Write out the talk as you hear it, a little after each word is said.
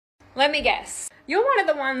Let me guess. You're one of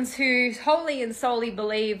the ones who wholly and solely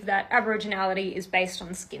believe that Aboriginality is based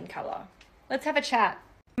on skin colour. Let's have a chat.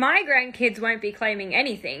 My grandkids won't be claiming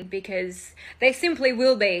anything because they simply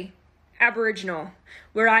will be Aboriginal,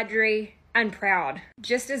 Wiradjuri and proud,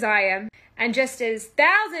 just as I am, and just as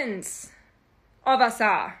thousands of us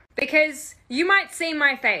are. Because you might see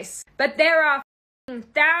my face, but there are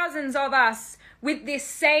thousands of us with this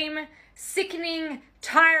same sickening,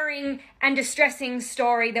 tiring and distressing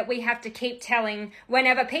story that we have to keep telling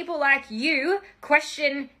whenever people like you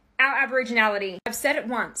question our Aboriginality. I've said it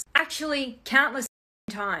once, actually countless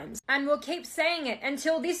times, and we'll keep saying it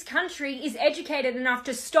until this country is educated enough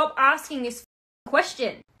to stop asking this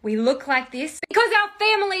question. We look like this because our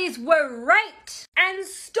families were raped and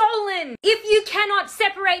stolen. If you cannot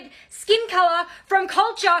separate skin colour from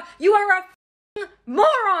culture, you are a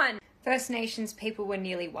moron. First Nations people were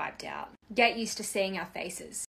nearly wiped out. Get used to seeing our faces.